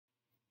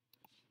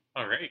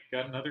All right,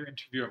 got another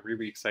interview I'm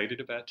really excited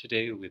about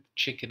today with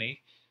Chicony.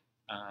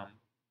 Um,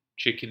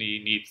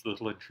 Chicony needs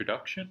little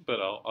introduction,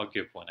 but I'll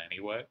give one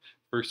anyway.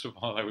 First of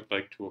all, I would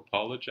like to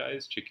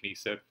apologize. Chicony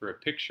said for a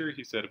picture,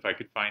 he said if I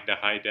could find a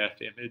high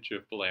def image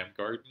of Balam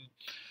Garden.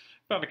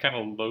 Found a kind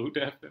of low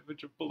def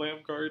image of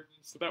Balam Garden,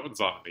 so that one's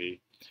on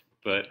me.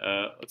 But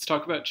let's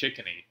talk about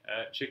Chicony.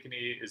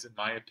 Chicony is, in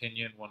my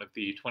opinion, one of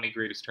the 20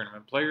 greatest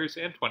tournament players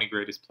and 20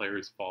 greatest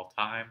players of all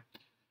time.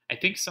 I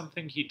think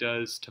something he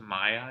does to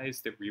my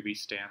eyes that really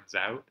stands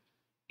out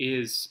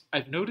is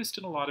I've noticed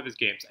in a lot of his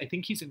games, I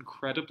think he's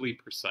incredibly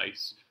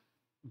precise,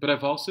 but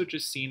I've also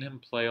just seen him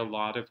play a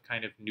lot of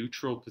kind of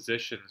neutral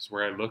positions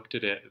where I looked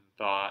at it and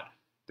thought,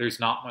 there's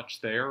not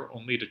much there,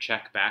 only to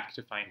check back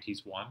to find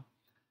he's won.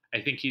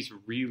 I think he's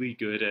really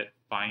good at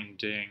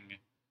finding,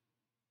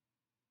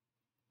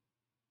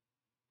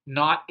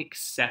 not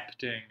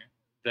accepting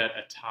that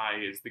a tie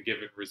is the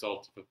given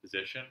result of a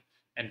position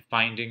and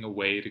finding a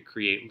way to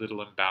create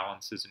little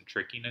imbalances and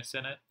trickiness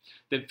in it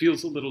that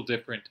feels a little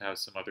different to how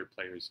some other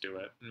players do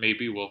it.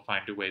 Maybe we'll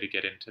find a way to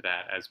get into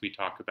that as we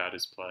talk about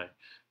his play.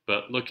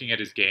 But looking at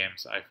his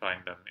games, I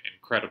find them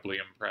incredibly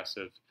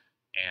impressive,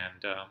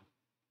 and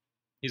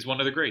he's one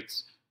of the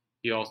greats.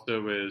 He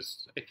also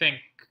is, I think,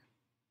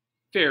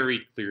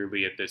 very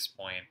clearly at this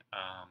point.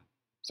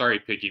 Sorry,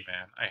 Piggy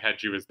Man, I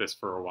had you as this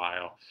for a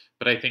while,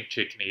 but I think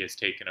Chicony has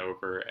taken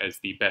over as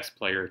the best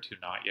player to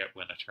not yet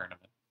win a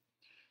tournament.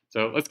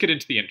 So let's get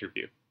into the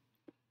interview.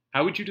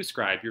 How would you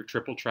describe your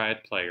triple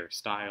triad player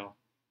style?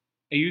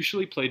 I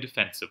usually play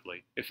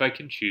defensively. If I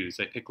can choose,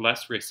 I pick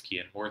less risky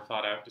and more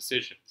thought out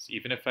decisions,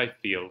 even if I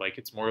feel like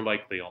it's more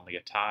likely only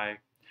a tie.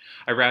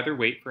 I rather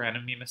wait for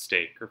enemy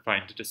mistake or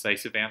find a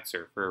decisive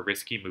answer for a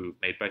risky move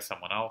made by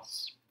someone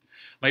else.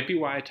 Might be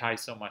why I tie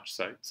so much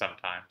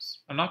sometimes.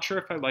 I'm not sure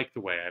if I like the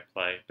way I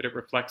play, but it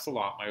reflects a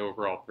lot my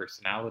overall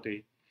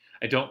personality.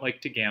 I don't like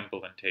to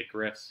gamble and take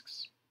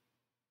risks.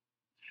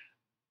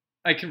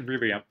 I can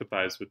really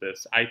empathize with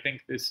this. I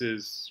think this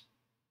is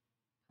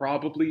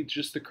probably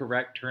just the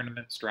correct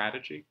tournament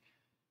strategy.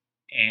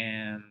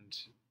 And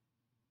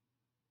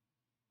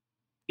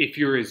if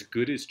you're as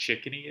good as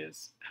Chicony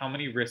is, how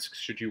many risks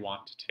should you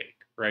want to take,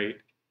 right?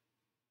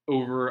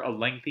 Over a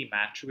lengthy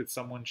match with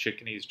someone,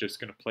 Chicony is just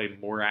going to play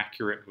more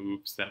accurate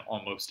moves than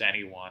almost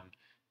anyone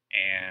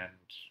and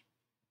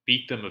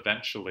beat them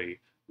eventually.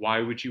 Why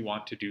would you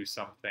want to do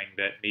something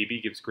that maybe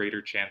gives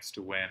greater chance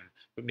to win,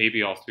 but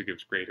maybe also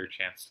gives greater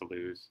chance to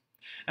lose?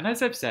 And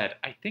as I've said,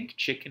 I think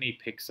Chicony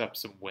picks up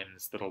some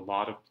wins that a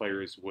lot of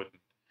players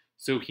wouldn't.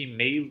 So he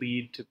may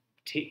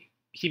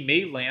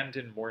land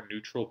in more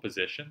neutral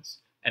positions,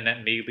 and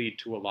that may lead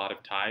to a lot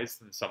of ties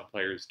than some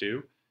players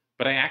do.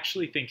 But I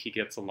actually think he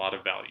gets a lot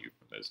of value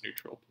from those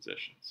neutral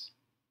positions.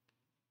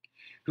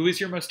 Who is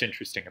your most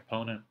interesting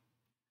opponent?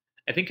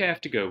 I think I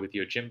have to go with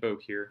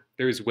Yojimbo here.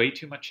 There is way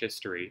too much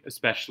history,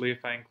 especially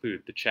if I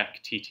include the Czech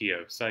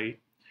TTO site.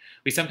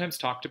 We sometimes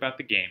talked about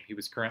the game he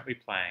was currently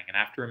playing, and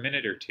after a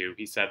minute or two,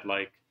 he said,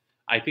 like,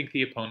 I think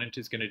the opponent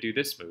is going to do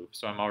this move,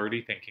 so I'm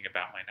already thinking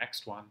about my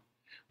next one,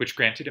 which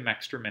granted him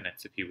extra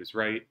minutes if he was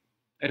right.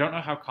 I don't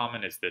know how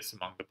common is this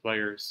among the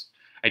players.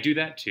 I do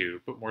that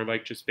too, but more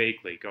like just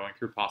vaguely going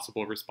through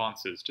possible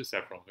responses to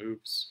several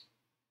moves.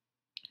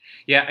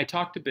 Yeah, I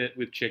talked a bit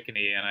with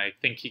Chicony, and I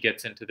think he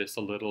gets into this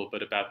a little,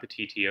 but about the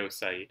TTO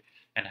site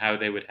and how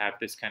they would have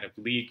this kind of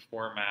league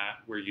format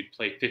where you'd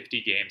play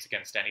 50 games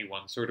against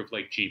anyone, sort of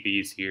like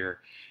GBs here,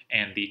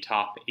 and the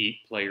top 8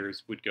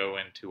 players would go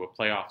into a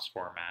playoffs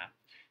format.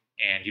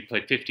 And you'd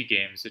play 50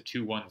 games, a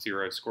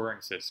 2-1-0 scoring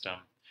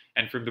system.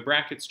 And from the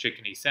brackets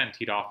Chicony sent,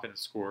 he'd often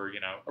score,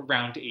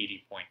 around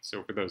 80 points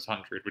over those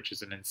 100, which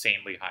is an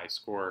insanely high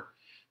score.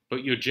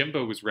 But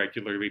Yojimbo was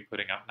regularly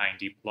putting up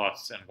 90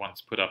 plus and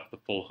once put up the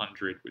full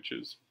 100, which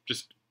is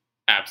just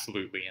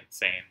absolutely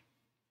insane.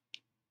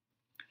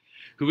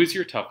 Who is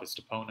your toughest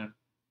opponent?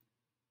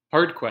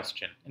 Hard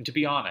question, and to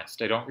be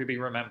honest, I don't really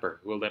remember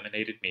who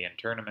eliminated me in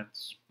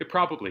tournaments. It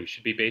probably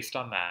should be based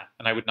on that,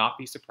 and I would not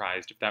be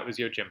surprised if that was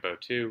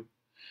Yojimbo too.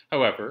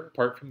 However,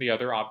 apart from the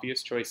other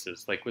obvious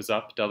choices like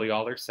Wazzup,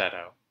 Delial, or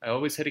Seto, I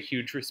always had a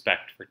huge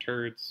respect for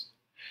turds.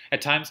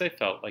 At times I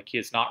felt like he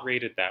is not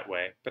rated that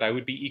way, but I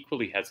would be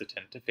equally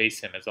hesitant to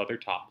face him as other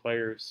top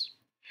players.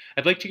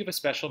 I'd like to give a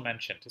special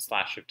mention to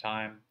Slash of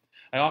Time.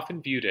 I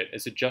often viewed it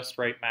as a just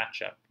right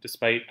matchup,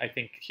 despite I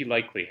think he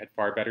likely had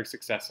far better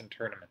success in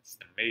tournaments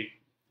than me.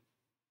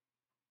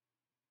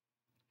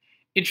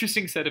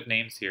 Interesting set of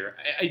names here.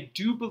 I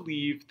do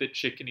believe that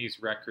Chickony's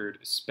record,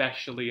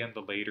 especially in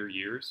the later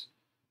years,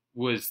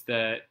 was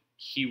that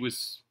he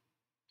was.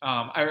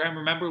 I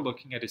remember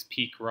looking at his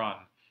peak run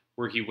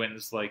where he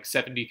wins like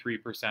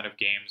 73% of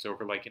games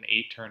over like an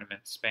 8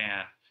 tournament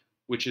span,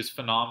 which is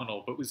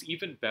phenomenal. But was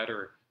even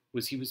better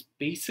was he was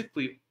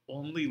basically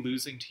only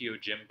losing to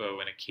Yojimbo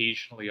and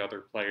occasionally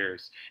other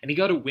players. And he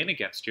got a win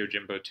against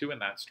Yojimbo too in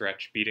that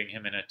stretch, beating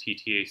him in a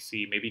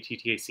TTAC, maybe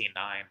TTAC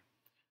 9.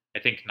 I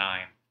think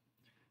 9.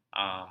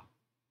 Um,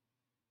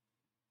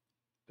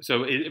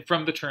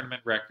 from the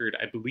tournament record,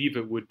 I believe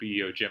it would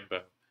be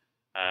Yojimbo.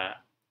 Uh,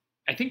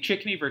 I think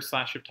Chicony versus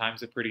Slash of Time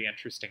is a pretty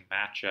interesting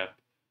matchup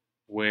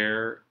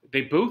where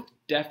they both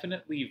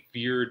definitely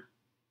veered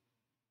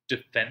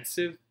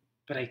defensive,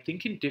 but I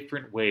think in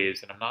different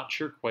ways, and I'm not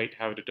sure quite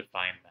how to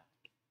define that.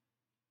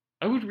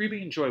 I would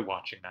really enjoy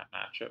watching that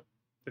matchup.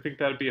 I think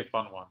that would be a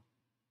fun one.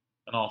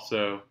 And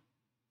also, of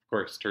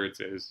course, Turds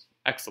is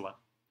excellent.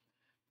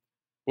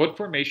 What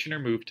formation or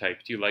move type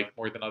do you like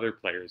more than other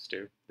players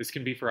do? This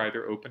can be for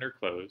either open or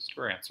closed,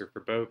 or answer for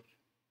both.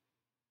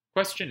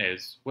 Question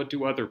is, what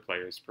do other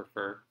players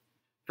prefer?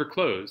 For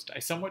closed, I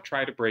somewhat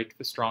try to break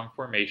the strong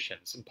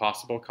formations and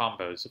possible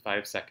combos if I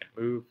have second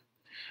move.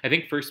 I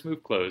think first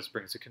move closed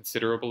brings a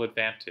considerable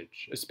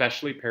advantage,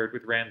 especially paired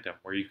with random,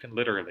 where you can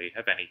literally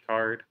have any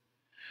card.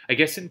 I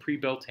guess in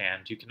pre-built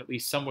hand, you can at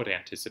least somewhat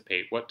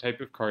anticipate what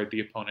type of card the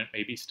opponent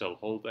may be still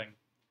holding.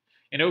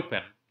 In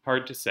open,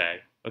 hard to say.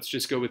 Let's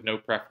just go with no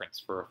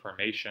preference for a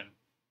formation.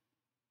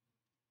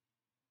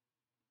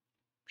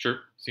 Sure,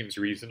 seems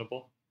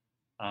reasonable.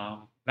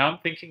 Now I'm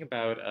thinking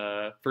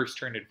about first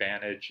turn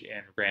advantage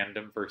in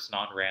random versus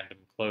non-random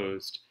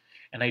closed,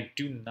 and I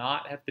do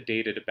not have the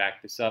data to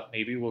back this up.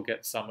 Maybe we'll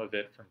get some of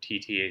it from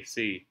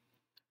TTAC.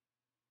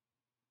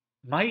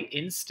 My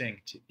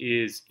instinct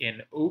is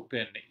in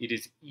open, it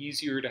is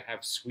easier to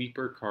have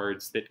sweeper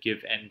cards that give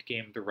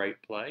endgame the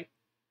right play,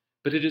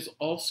 but it is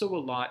also a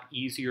lot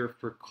easier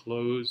for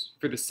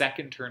the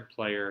second turn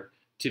player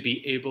to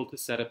be able to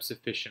set up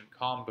sufficient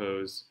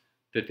combos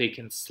that they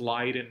can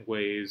slide in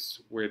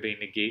ways where they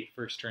negate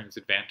first turn's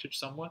advantage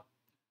somewhat.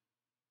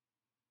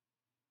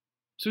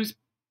 So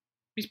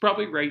he's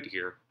probably right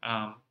here.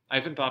 I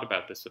haven't thought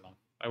about this enough.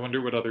 I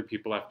wonder what other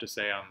people have to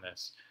say on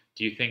this.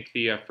 Do you think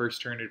the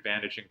first turn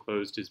advantage in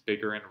closed is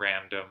bigger in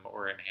random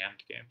or in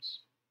hand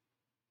games?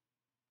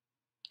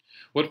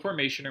 What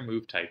formation or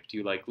move type do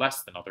you like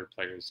less than other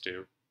players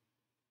do?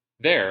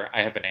 There,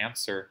 I have an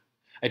answer.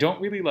 I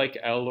don't really like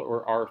L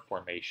or R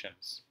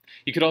formations.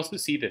 You could also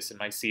see this in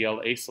my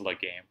CL Acela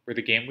game, where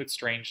the game with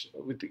strange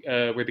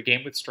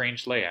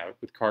layout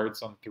with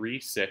cards on 3,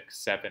 6,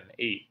 7,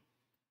 8.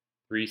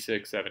 3,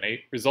 6, 7,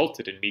 8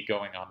 resulted in me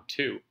going on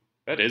 2.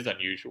 That is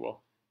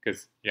unusual,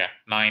 because, yeah,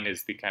 9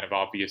 is the kind of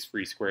obvious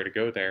free square to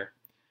go there.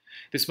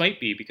 This might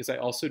be because I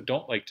also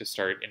don't like to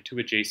start into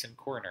adjacent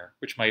corner,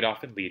 which might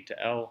often lead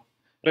to L.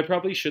 But I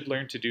probably should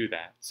learn to do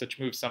that. Such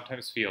moves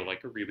sometimes feel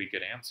like a really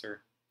good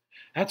answer.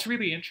 That's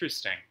really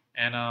interesting.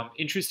 And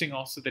interesting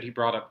also that he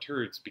brought up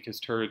Turds, because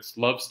Turds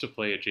loves to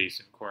play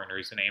adjacent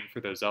corners and aim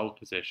for those L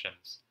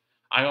positions.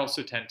 I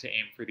also tend to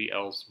aim for the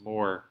Ls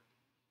more.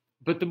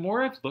 But the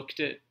more I've looked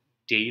at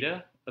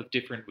data of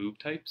different move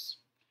types,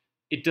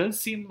 it does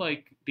seem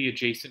like the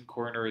adjacent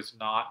corner is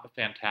not a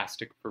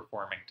fantastic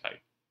performing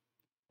type.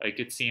 Like,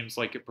 it seems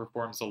like it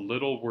performs a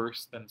little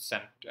worse than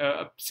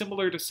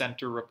similar to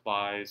center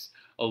replies,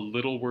 a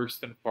little worse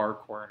than far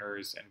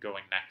corners and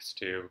going next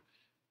to,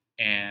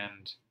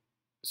 and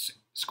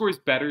scores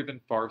better than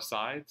far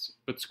sides,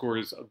 but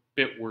scores a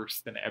bit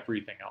worse than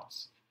everything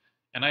else.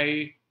 And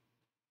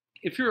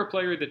if you're a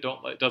player that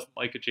doesn't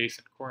like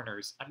adjacent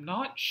corners, I'm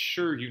not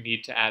sure you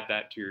need to add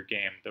that to your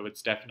game, though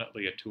it's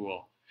definitely a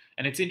tool.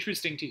 And it's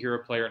interesting to hear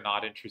a player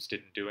not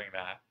interested in doing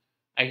that.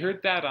 I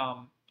heard that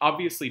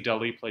obviously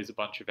Delial plays a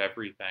bunch of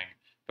everything,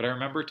 but I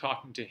remember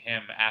talking to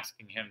him,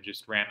 asking him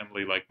just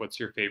randomly, like, what's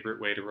your favorite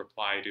way to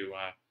reply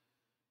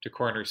to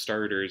corner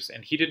starters?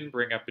 And he didn't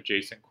bring up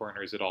adjacent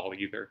corners at all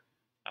either,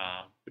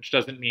 which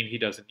doesn't mean he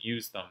doesn't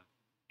use them.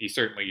 He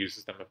certainly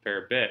uses them a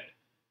fair bit.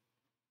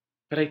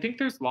 But I think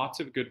there's lots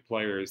of good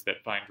players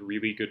that find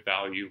really good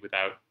value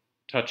without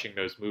touching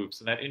those moves,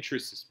 and that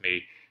interests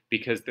me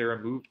because they're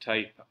a move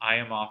type I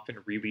am often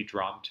really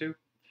drawn to.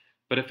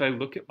 But if I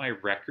look at my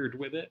record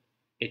with it,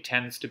 it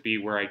tends to be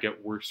where I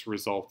get worse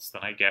results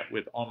than I get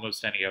with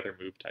almost any other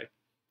move type.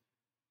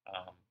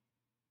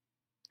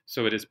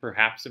 So it is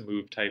perhaps a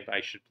move type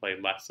I should play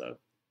less of.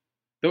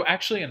 Though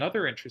actually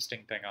another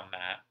interesting thing on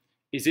that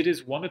is it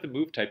is one of the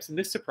move types, and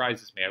this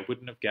surprises me, I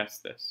wouldn't have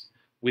guessed this,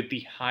 with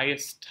the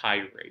highest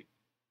tie rate.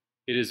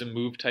 It is a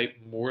move type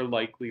more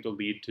likely to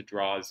lead to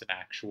draws in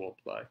actual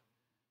play.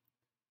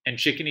 And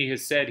Chicony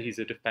has said he's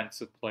a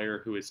defensive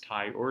player who is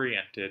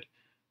tie-oriented,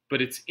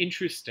 but it's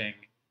interesting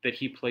that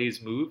he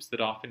plays moves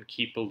that often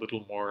keep a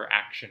little more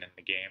action in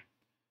the game.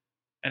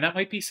 And that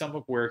might be some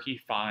of where he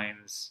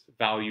finds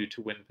value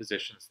to win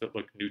positions that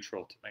look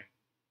neutral to me.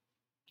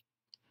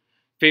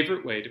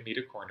 Favorite way to meet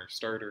a corner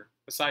starter,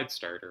 a side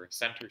starter, a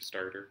center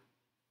starter.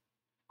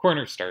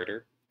 Corner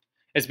starter.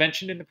 As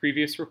mentioned in the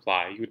previous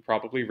reply, you would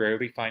probably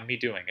rarely find me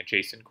doing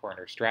adjacent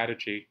corner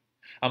strategy.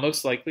 I'll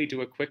most likely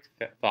do a quick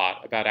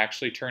thought about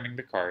actually turning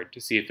the card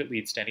to see if it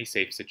leads to any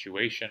safe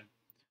situation.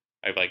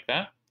 I like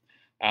that.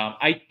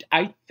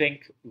 I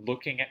think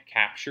looking at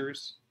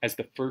captures as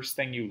the first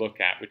thing you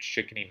look at, which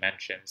Chicony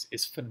mentions,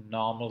 is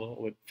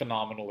phenomenal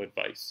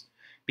advice.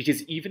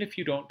 Because even if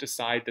you don't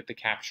decide that the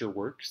capture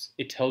works,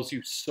 it tells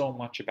you so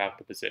much about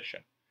the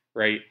position,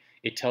 right?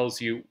 It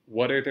tells you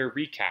what are their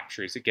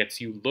recaptures. It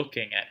gets you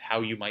looking at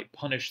how you might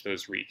punish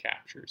those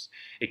recaptures.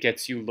 It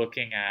gets you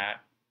looking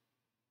at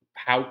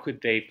how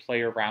could they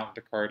play around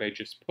the card I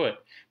just put?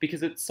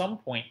 Because at some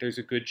point, there's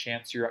a good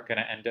chance you're going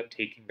to end up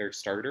taking their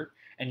starter,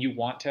 and you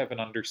want to have an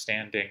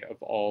understanding of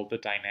all the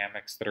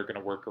dynamics that are going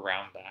to work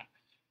around that.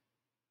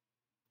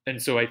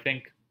 And so I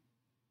think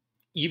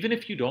even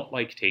if you don't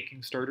like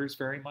taking starters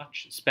very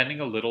much, spending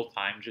a little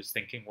time just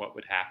thinking what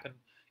would happen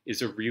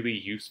is a really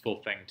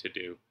useful thing to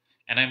do.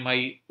 And I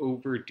might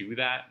overdo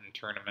that in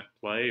tournament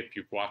play. If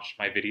you've watched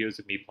my videos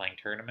of me playing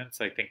tournaments,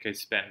 I think I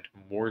spend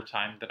more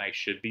time than I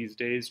should these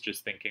days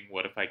just thinking,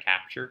 what if I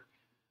capture?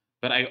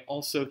 But I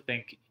also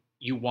think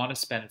you want to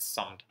spend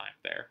some time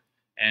there.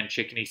 And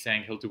Chicony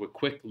saying he'll do a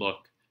quick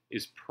look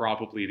is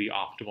probably the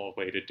optimal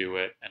way to do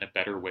it and a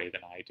better way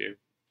than I do.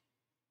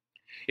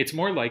 It's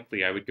more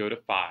likely I would go to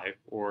 5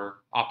 or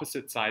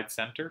opposite side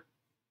center.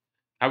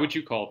 How would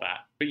you call that?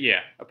 But yeah,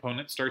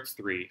 opponent starts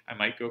 3. I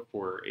might go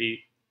 4 or 8.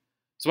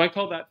 So I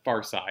call that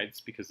far sides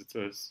because it's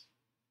a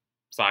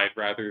side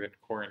rather than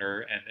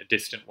corner and a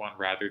distant one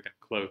rather than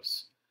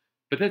close.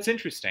 But that's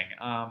interesting.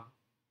 I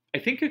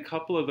think a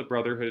couple of the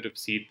Brotherhood of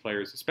Seed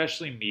players,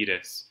 especially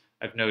Metis,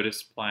 I've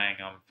noticed playing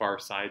on far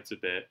sides a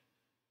bit.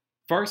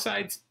 Far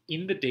sides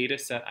in the data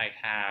set I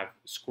have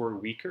score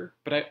weaker,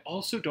 but I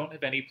also don't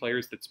have any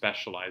players that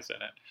specialize in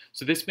it.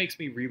 So this makes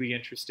me really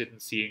interested in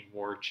seeing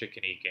more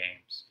Chicony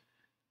games.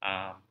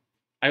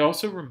 I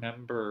also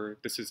remember,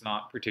 this is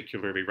not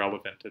particularly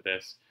relevant to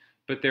this,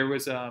 but there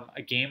was a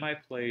game I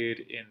played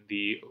in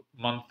the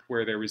month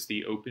where there was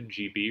the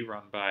OpenGB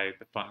run by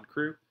the Fun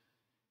Crew.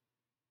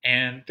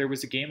 And there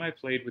was a game I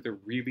played with a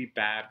really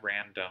bad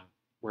random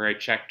where I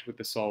checked with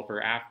the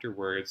solver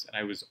afterwards, and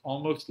I was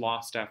almost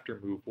lost after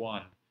move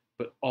 1,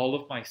 but all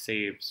of my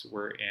saves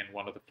were in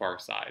one of the far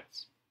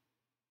sides.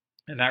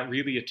 And that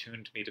really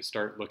attuned me to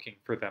start looking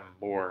for them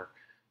more,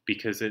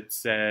 because it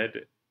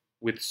said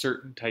with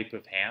certain type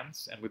of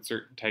hands and with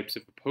certain types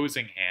of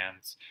opposing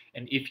hands,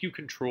 and if you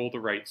control the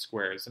right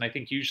squares, and I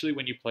think usually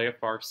when you play a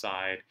far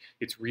side,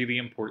 it's really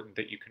important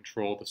that you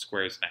control the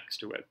squares next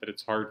to it, that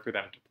it's hard for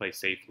them to play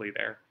safely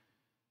there.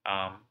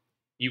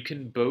 You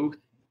can both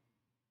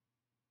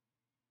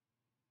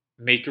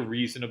make a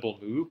reasonable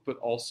move, but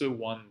also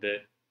one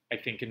that I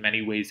think in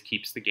many ways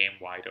keeps the game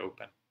wide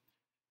open.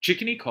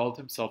 Chicony called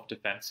himself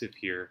defensive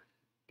here,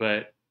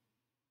 but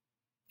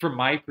from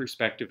my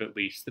perspective at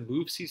least, the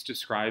moves he's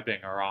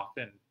describing are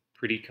often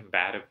pretty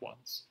combative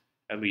ones,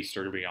 at least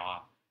early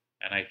on.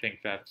 And I think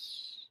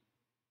that's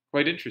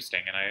quite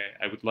interesting, and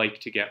I would like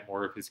to get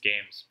more of his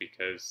games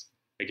because,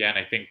 again,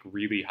 I think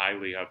really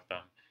highly of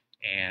them,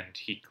 and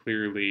he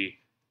clearly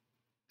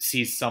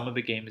sees some of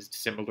the game as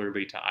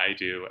similarly to I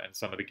do and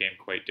some of the game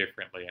quite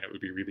differently, and it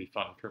would be really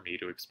fun for me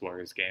to explore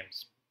his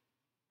games.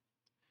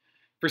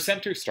 For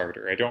center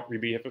starter, I don't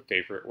really have a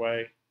favorite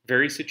way.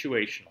 Very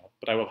situational,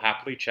 but I will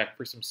happily check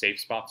for some safe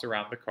spots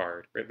around the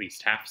card, or at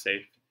least half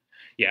safe.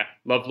 Yeah,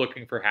 love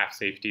looking for half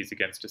safeties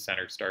against a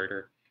center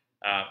starter.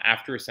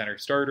 After a center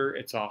starter,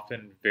 it's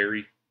often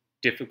very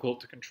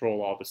difficult to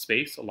control all the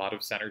space. A lot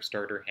of center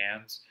starter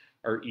hands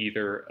are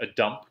either a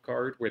dump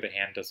card where the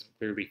hand doesn't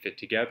clearly fit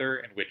together,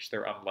 in which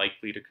they're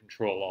unlikely to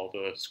control all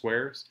the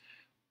squares,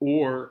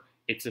 or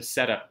it's a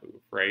setup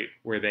move, right,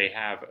 where they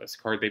have a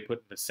card they put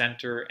in the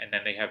center, and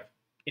then they have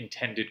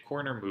intended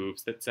corner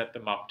moves that set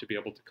them up to be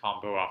able to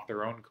combo off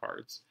their own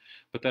cards.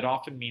 But that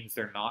often means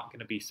they're not going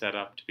to be set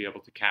up to be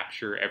able to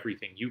capture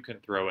everything you can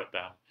throw at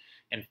them,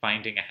 and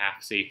finding a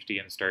half safety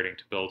and starting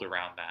to build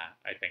around that,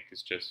 I think,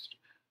 is just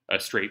a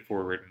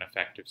straightforward and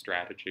effective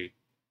strategy.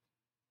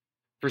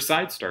 For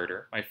side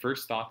starter, my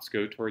first thoughts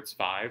go towards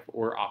 5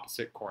 or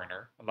opposite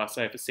corner, unless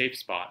I have a safe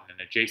spot in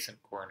an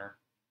adjacent corner.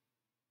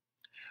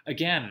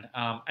 Again,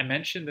 I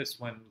mentioned this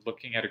when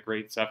looking at a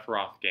great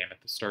Sephiroth game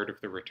at the start of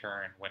the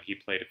return when he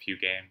played a few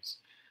games.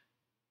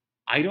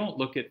 I don't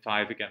look at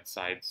 5 against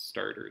side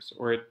starters,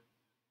 or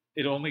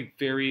it only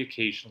very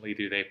occasionally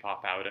do they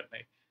pop out at me.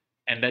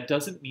 And that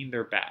doesn't mean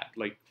they're bad.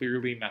 Like,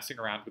 clearly messing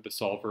around with the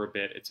solver a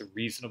bit, it's a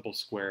reasonable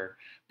square,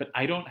 but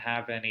I don't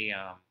have any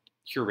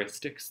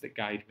heuristics that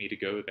guide me to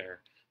go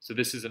there. So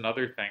this is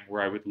another thing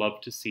where I would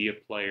love to see a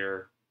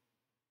player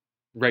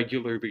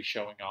regularly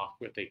showing off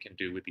what they can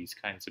do with these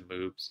kinds of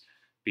moves,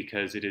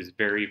 because it is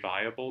very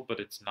viable, but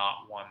it's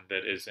not one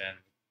that is in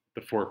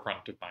the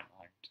forefront of my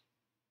mind.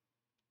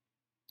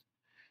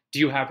 Do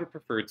you have a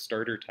preferred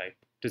starter type?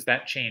 Does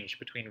that change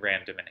between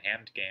random and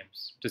hand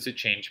games? Does it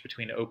change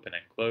between open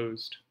and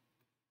closed?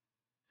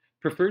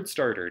 Preferred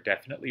starter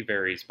definitely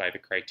varies by the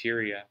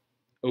criteria.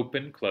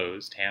 Open,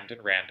 closed, hand,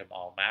 and random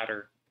all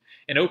matter.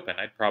 In open,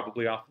 I'd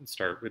probably often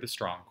start with a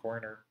strong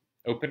corner.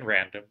 Open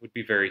random would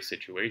be very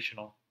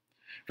situational.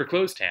 For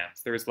closed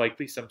hands, there is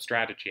likely some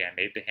strategy I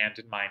made the hand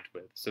in mind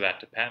with, so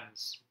that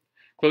depends.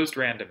 Closed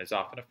random is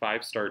often a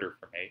 5 starter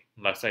for me,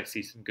 unless I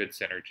see some good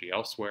synergy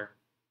elsewhere.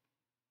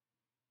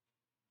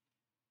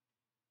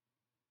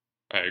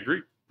 I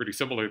agree, pretty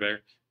similar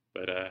there,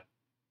 but I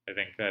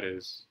think that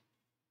is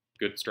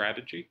good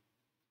strategy.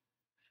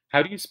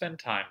 How do you spend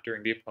time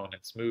during the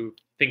opponent's move,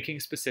 thinking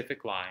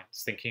specific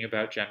lines, thinking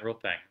about general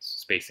things,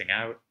 spacing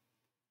out?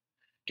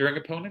 During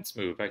opponent's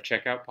move, I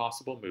check out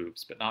possible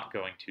moves, but not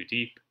going too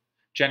deep.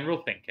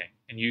 General thinking,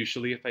 and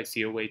usually if I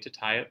see a way to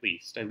tie at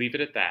least, I leave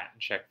it at that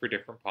and check for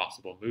different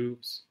possible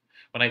moves.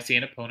 When I see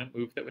an opponent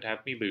move that would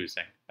have me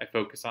losing, I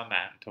focus on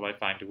that until I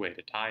find a way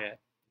to tie it.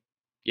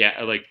 Yeah,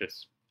 I like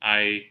this.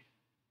 I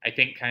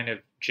think kind of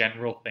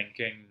general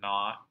thinking,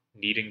 not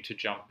needing to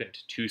jump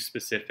into too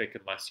specific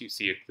unless you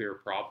see a clear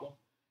problem,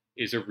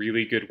 is a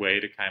really good way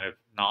to kind of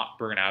not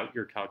burn out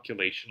your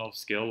calculational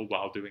skill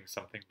while doing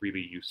something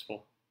really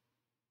useful.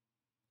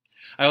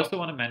 I also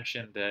want to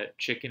mention that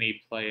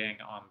Chicony playing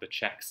on the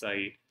Czech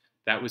site,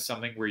 that was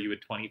something where you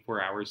had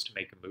 24 hours to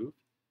make a move.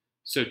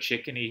 So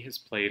Chicony has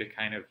played a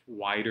kind of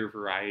wider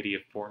variety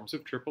of forms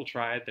of triple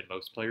triad than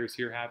most players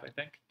here have, I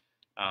think.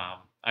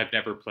 I've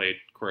never played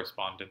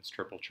correspondence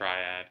triple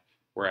triad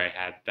where I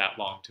had that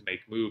long to make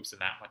moves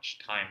and that much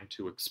time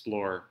to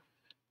explore.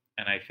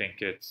 And I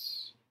think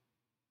it's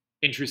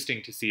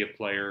interesting to see a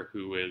player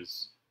who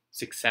is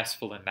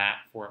successful in that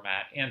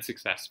format and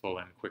successful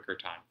in quicker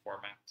time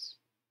formats.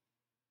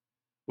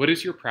 What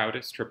is your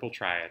proudest triple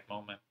triad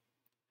moment?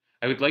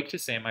 I would like to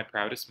say my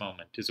proudest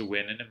moment is a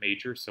win in a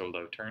major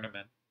solo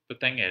tournament. The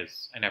thing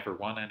is, I never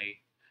won any,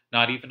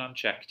 not even on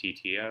Czech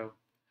TTO.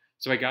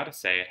 So I gotta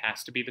say, it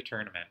has to be the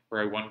tournament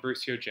where I won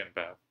versus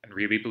Yojimbo and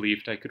really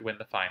believed I could win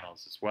the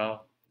finals as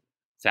well.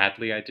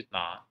 Sadly, I did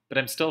not, but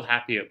I'm still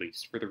happy at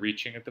least for the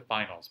reaching of the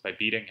finals by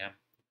beating him.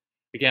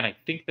 Again, I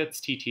think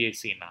that's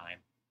TTAC 9.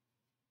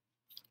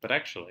 But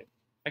actually,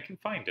 I can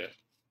find it.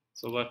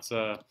 So let's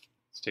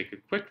take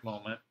a quick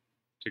moment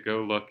to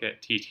go look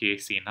at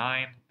TTAC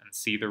 9 and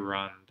see the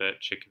run that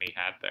Chicony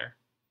had there.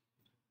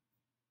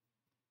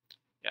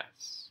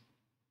 Yes.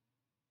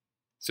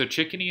 So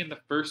Chicony in the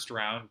first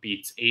round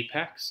beats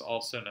Apex,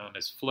 also known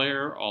as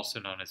Flare, also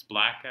known as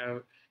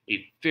Blackout,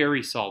 a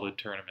very solid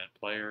tournament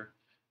player.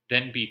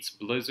 Then beats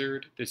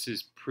Blizzard. This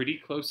is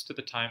pretty close to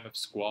the time of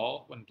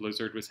Squall when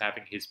Blizzard was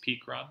having his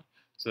peak run,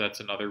 so that's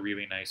another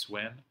really nice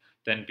win.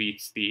 Then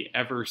beats the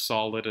ever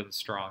solid and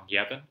strong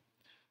Yevon.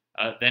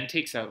 Then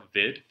takes out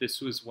Vid.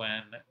 This was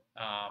when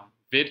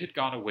Vid had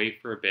gone away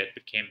for a bit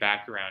but came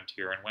back around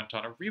here and went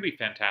on a really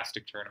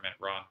fantastic tournament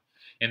run.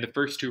 In the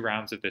first two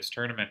rounds of this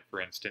tournament,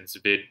 for instance,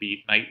 Vid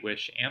beat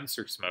Nightwish and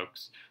Sir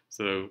Smokes,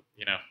 so,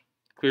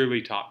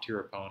 clearly top-tier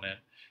opponent.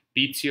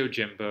 Beats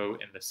Yojimbo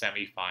in the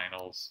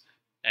semifinals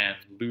and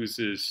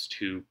loses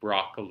to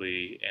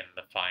Broccoli in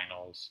the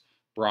finals.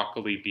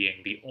 Broccoli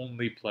being the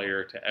only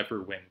player to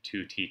ever win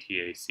 2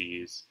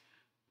 TTACs,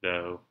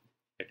 though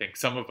I think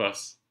some of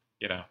us,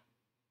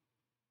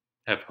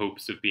 have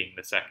hopes of being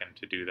the second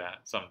to do that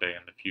someday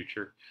in the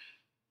future.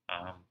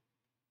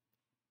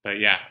 But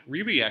yeah,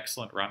 really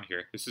excellent run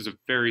here. This is a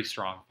very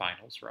strong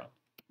finals run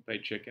by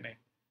Chicony.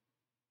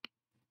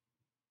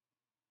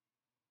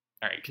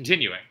 All right,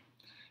 continuing.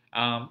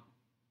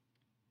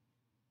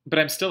 But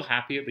I'm still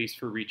happy at least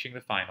for reaching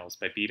the finals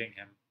by beating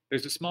him.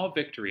 There's a small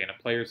victory in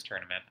a players'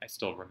 tournament I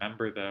still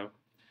remember, though.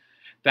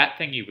 That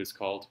thingy was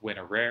called Win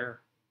a Rare.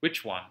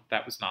 Which one?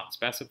 That was not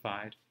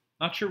specified.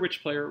 Not sure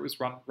which player it was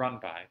run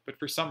by, but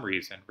for some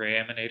reason, Ray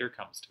Eminator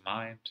comes to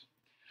mind.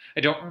 I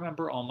don't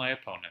remember all my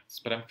opponents,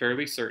 but I'm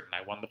fairly certain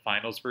I won the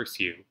finals versus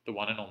you, the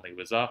one and only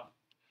Wazzup.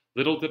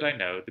 Little did I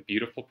know the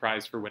beautiful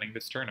prize for winning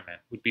this tournament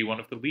would be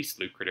one of the least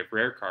lucrative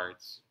rare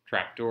cards,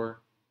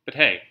 Trapdoor. But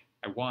hey,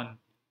 I won.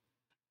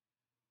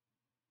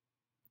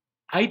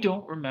 I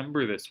don't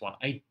remember this one.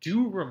 I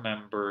do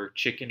remember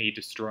Chicony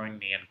destroying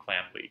me in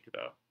Clan League,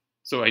 though.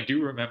 So I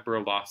do remember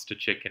a loss to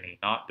Chicony,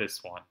 not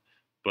this one.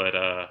 But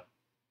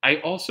I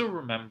also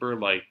remember,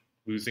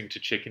 losing to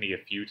Chicony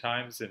a few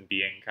times and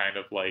being kind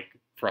of,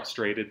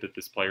 frustrated that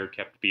this player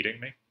kept beating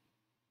me.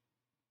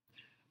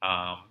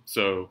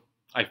 So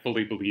I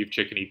fully believe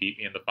Chicony beat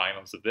me in the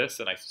finals of this,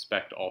 and I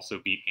suspect also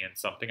beat me in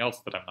something else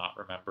that I'm not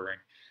remembering.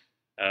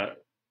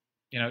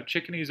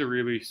 Chicony's a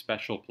really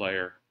special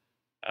player.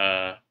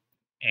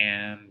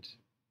 And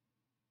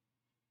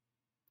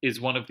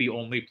is one of the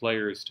only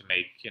players to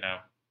make,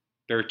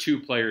 there are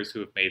 2 players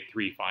who have made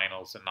 3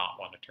 finals and not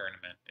won a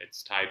tournament.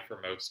 It's tied for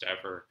most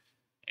ever.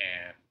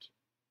 And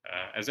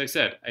as I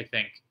said, I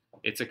think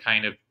it's a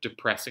kind of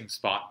depressing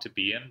spot to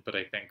be in, but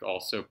I think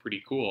also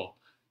pretty cool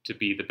to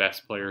be the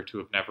best player to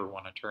have never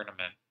won a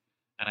tournament.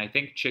 And I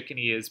think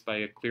Chicony is by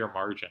a clear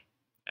margin.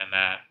 And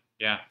that,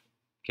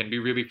 can be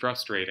really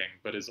frustrating,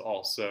 but is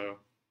also,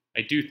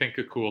 I do think,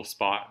 a cool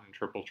spot in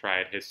Triple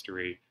Triad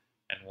history,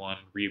 and one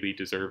really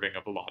deserving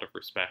of a lot of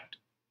respect.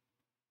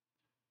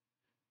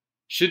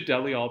 Should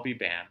Delial be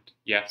banned?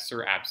 Yes,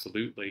 or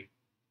absolutely.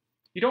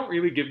 You don't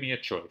really give me a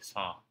choice,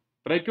 huh?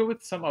 But I'd go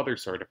with some other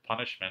sort of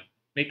punishment.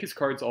 Make his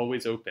cards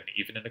always open,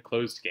 even in a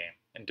closed game,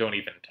 and don't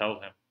even tell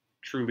him.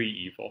 Truly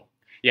evil.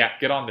 Yeah,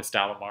 get on this,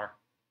 Dalamar.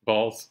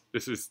 Balls,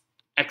 this is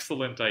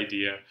excellent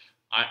idea.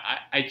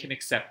 I can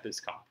accept this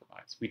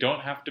compromise. We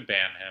don't have to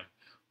ban him.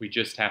 We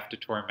just have to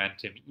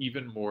torment him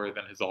even more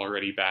than his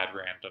already bad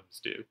randoms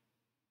do.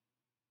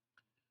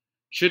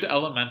 Should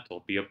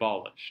Elemental be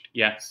abolished?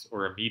 Yes,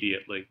 or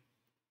immediately?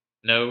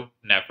 No,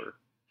 never.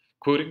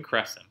 Quoting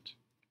Crescent.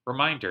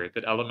 Reminder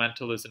that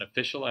Elemental is an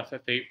official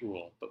FF8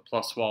 rule, but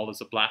 +wall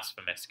is a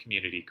blasphemous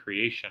community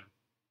creation.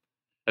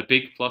 A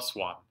big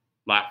 +1.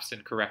 Laughs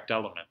in correct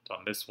element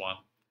on this one.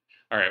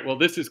 All right, well,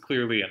 this is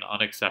clearly an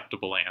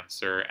unacceptable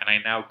answer, and I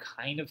now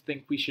kind of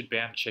think we should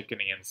ban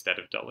Chicony instead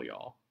of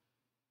Delial.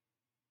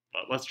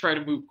 But let's try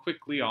to move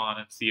quickly on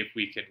and see if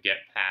we can get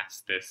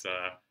past this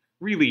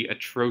really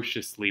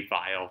atrociously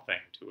vile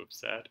thing to have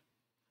said.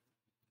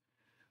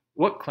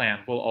 What clan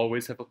will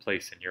always have a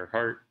place in your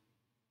heart?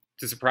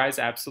 To surprise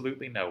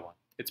absolutely no one,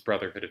 it's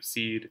Brotherhood of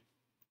Seed.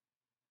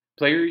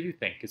 Player you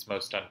think is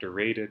most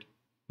underrated?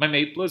 My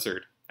mate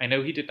Blizzard. I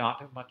know he did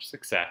not have much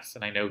success,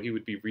 and I know he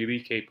would be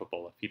really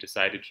capable if he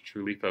decided to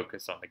truly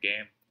focus on the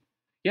game.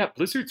 Yeah,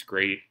 Blizzard's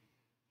great.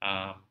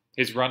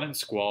 His run in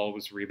Squall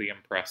was really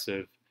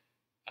impressive.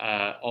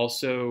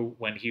 Also,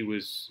 when he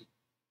was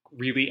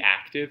really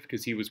active,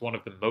 because he was one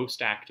of the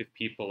most active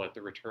people at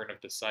the return of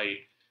the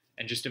site,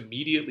 and just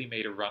immediately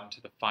made a run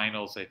to the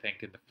finals, I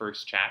think, in the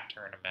first chat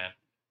tournament,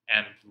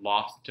 and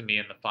lost to me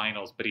in the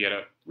finals, but he had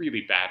a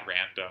really bad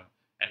random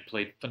and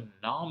played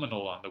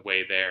phenomenal on the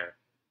way there.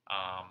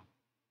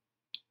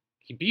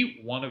 He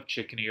beat one of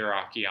Chicony or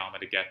Akiyama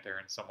to get there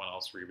and someone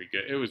else really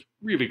good. It was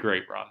really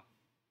great run.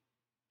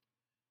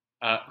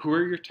 Who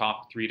are your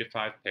top 3 to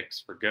 5 picks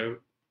for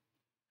GOAT?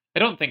 I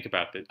don't think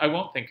about this. I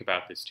won't think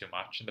about this too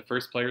much, and the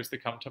first players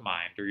that come to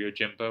mind are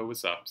Yojimbo,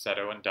 Wazzup,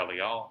 Seto, and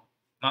Delial.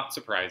 Not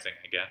surprising,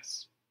 I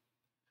guess.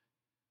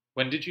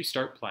 When did you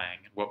start playing,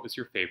 and what was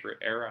your favorite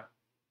era?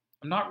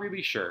 I'm not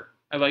really sure.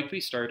 I likely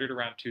started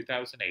around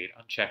 2008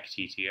 on Czech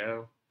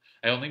TTO.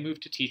 I only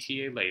moved to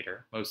TTA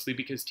later, mostly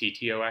because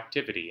TTO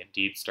activity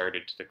indeed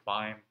started to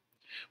decline.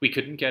 We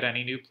couldn't get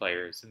any new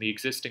players, and the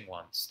existing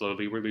ones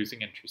slowly were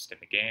losing interest in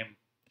the game.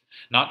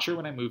 Not sure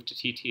when I moved to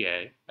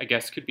TTA. I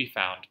guess could be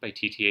found by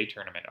TTA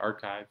tournament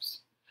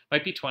archives.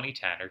 Might be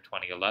 2010 or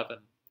 2011.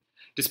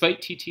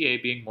 Despite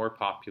TTA being more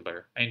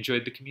popular, I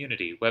enjoyed the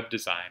community, web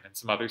design, and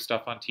some other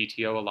stuff on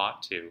TTO a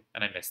lot too,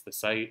 and I missed the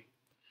site.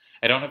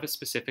 I don't have a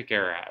specific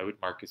era I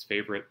would mark as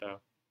favorite,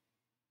 though.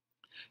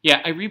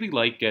 Yeah, I really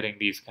like getting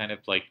these kind of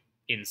like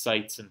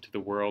insights into the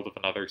world of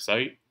another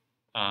site,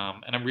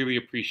 and I'm really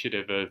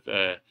appreciative of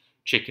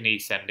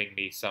Chicony sending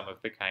me some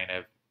of the kind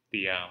of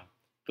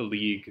the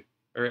league,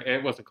 or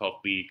it wasn't called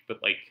league,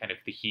 but like kind of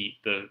the heat,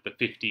 the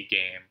 50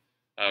 game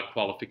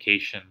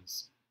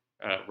qualifications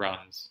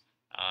runs,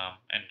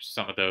 and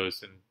some of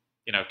those, and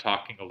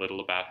talking a little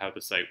about how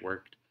the site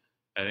worked.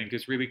 I think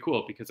is really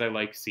cool because I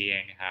like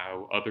seeing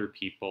how other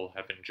people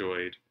have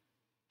enjoyed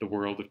the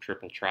world of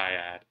Triple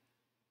Triad,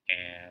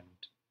 and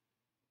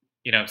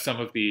some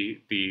of the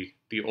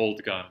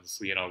old guns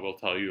will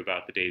tell you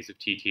about the days of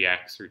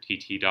TTX or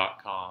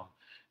TT.com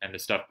and the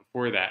stuff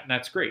before that, and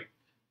that's great.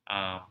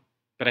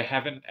 But I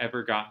haven't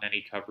ever gotten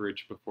any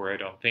coverage before, I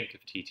don't think,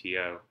 of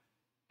TTO,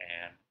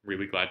 and I'm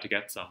really glad to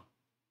get some.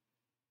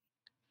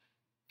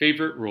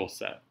 Favorite rule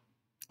set?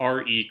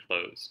 RE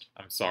closed.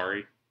 I'm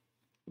sorry.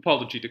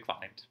 Apology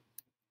declined.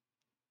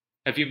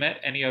 Have you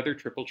met any other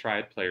Triple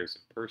Triad players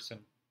in person?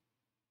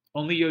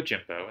 Only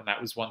Yojimbo, and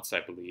that was once, I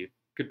believe.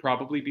 Could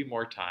probably be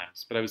more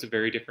times, but I was a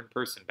very different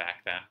person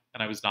back then,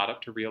 and I was not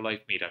up to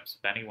real-life meetups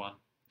with anyone.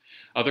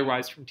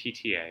 Otherwise from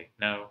TTA,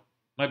 no.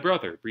 My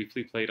brother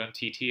briefly played on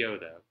TTO,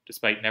 though,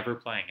 despite never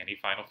playing any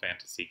Final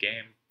Fantasy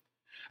game.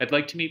 I'd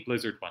like to meet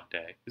Blizzard one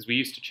day, as we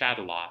used to chat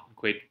a lot and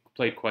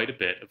played quite a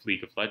bit of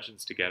League of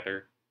Legends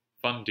together.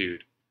 Fun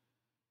dude.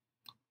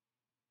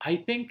 I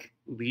think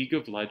League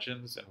of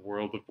Legends and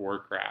World of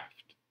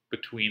Warcraft,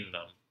 between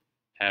them,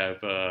 have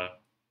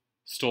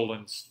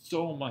stolen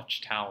so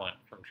much talent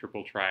from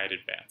Triple Triad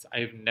Advance. I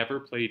have never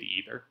played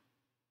either,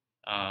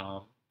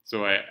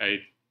 so I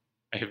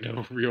have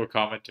no real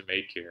comment to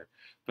make here.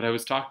 But I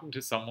was talking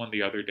to someone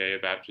the other day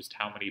about just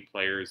how many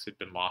players had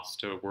been lost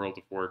to World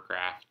of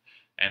Warcraft,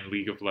 and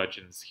League of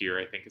Legends here,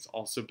 I think, has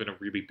also been a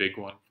really big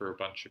one for a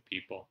bunch of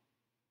people.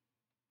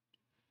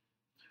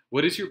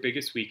 What is your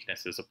biggest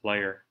weakness as a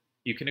player?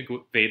 You can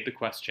evade the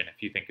question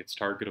if you think it's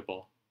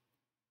targetable.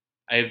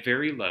 I have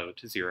very low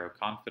to zero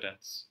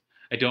confidence.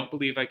 I don't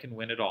believe I can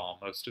win at all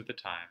most of the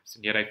times,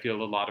 and yet I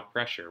feel a lot of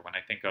pressure when I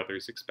think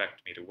others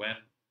expect me to win.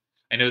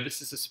 I know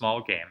this is a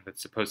small game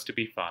that's supposed to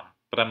be fun,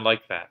 but I'm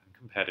like that in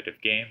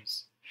competitive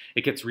games.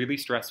 It gets really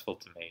stressful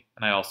to me,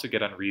 and I also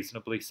get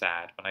unreasonably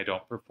sad when I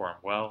don't perform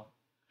well.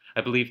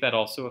 I believe that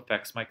also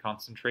affects my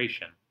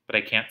concentration, but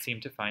I can't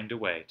seem to find a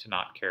way to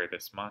not care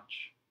this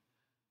much.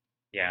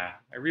 Yeah,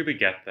 I really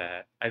get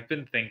that. I've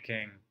been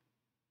thinking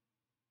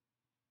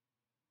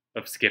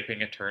of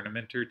skipping a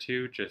tournament or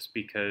two just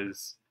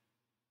because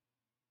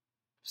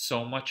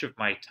so much of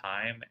my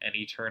time,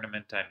 any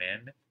tournament I'm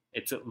in,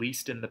 it's at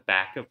least in the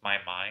back of my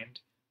mind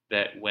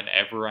that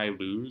whenever I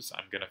lose,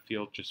 I'm going to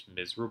feel just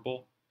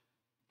miserable.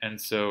 And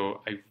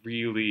so I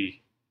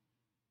really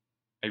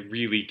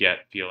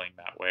get feeling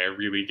that way. I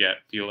really get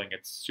feeling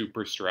it's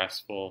super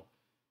stressful.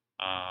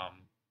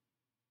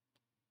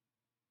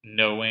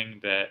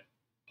 Knowing that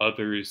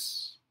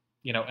others,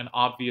 and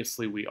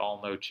obviously we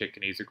all know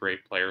Chicony's a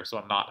great player, so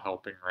I'm not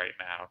helping right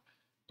now.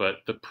 But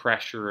the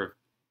pressure of,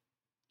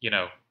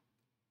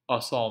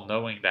 us all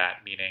knowing that,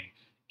 meaning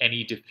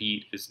any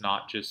defeat is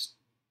not just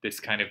this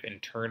kind of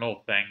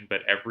internal thing,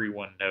 but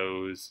everyone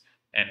knows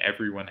and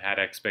everyone had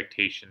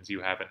expectations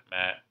you haven't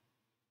met.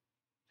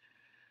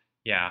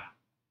 Yeah,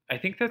 I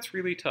think that's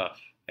really tough.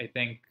 I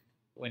think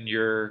when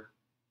you're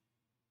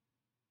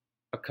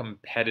a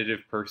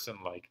competitive person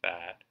like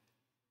that,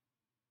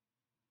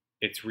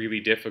 it's really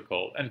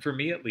difficult. And for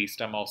me at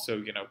least, I'm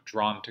also,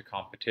 drawn to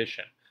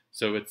competition.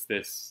 So it's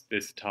this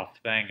tough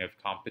thing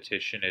of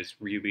competition is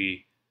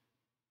really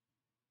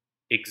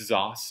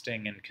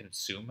exhausting and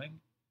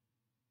consuming,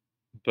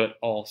 but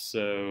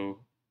also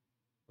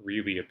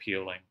really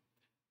appealing.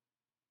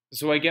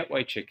 So I get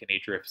why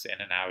Chicony drifts in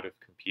and out of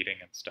competing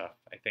and stuff.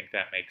 I think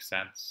that makes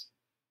sense.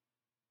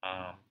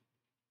 Um,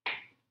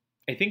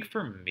 I think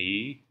for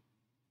me,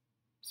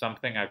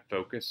 something I've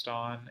focused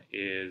on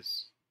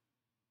is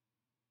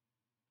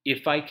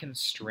if I can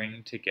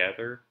string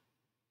together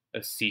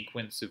a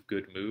sequence of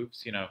good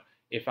moves,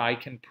 if I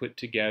can put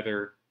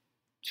together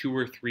 2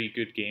 or 3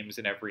 good games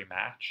in every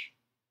match,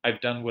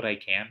 I've done what I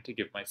can to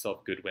give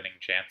myself good winning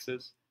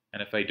chances.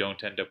 And if I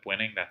don't end up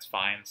winning, that's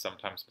fine.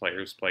 Sometimes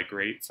players play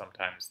great,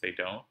 sometimes they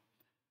don't.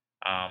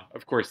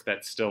 Of course,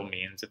 that still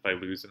means if I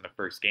lose in the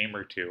first game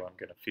or two, I'm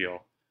gonna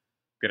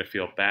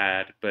feel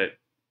bad. But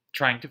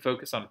trying to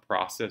focus on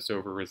process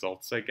over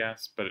results, I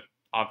guess. But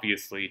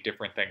obviously,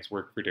 different things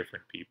work for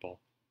different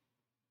people.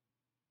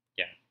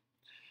 Yeah.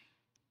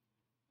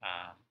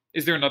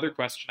 Is there another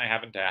question I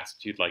haven't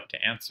asked you'd like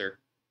to answer?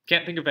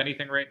 Can't think of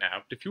anything right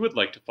now, but if you would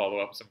like to follow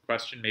up some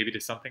question, maybe to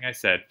something I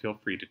said, feel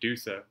free to do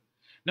so.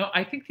 No,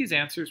 I think these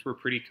answers were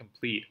pretty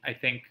complete. I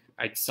think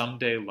I'd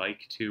someday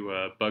like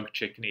to bug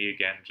Chicony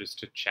again just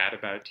to chat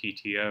about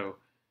TTO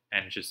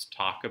and just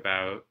talk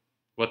about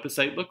what the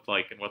site looked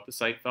like and what the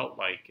site felt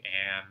like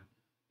and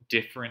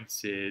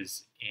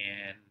differences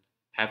in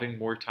having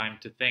more time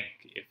to think.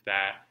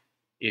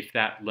 If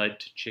that led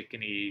to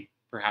Chicony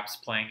perhaps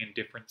playing in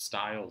different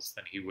styles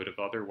than he would have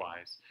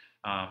otherwise.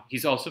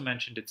 He's also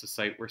mentioned it's a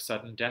site where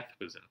sudden death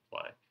was in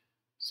play.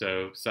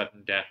 So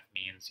sudden death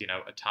means,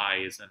 a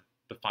tie isn't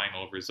the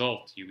final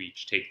result. You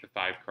each take the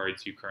 5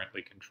 cards you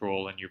currently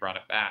control and you run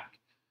it back.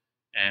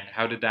 And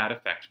how did that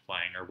affect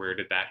playing, or where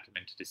did that come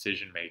into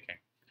decision making?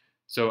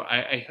 So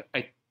I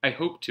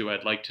hope to.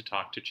 I'd like to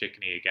talk to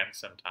Chicony again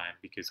sometime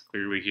because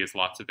clearly he has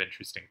lots of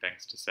interesting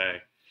things to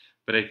say.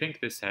 But I think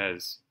this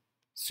has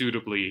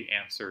suitably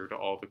answered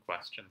all the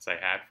questions I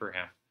had for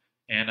him.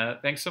 And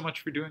thanks so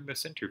much for doing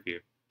this interview.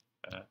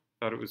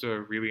 Thought it was a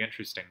really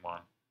interesting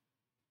one.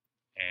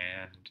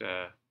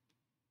 And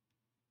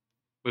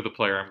with a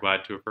player I'm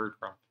glad to have heard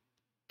from.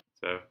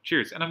 So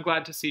cheers. And I'm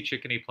glad to see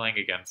Chicony playing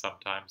again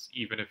sometimes,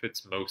 even if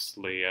it's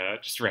mostly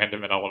just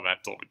random and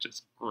elemental, which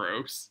is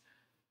gross.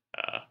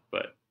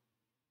 But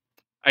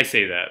I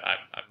say that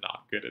I'm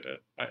not good at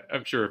it.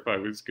 I'm sure if I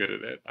was good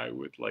at it, I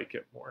would like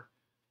it more.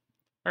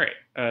 All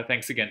right.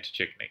 Thanks again to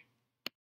Chicony.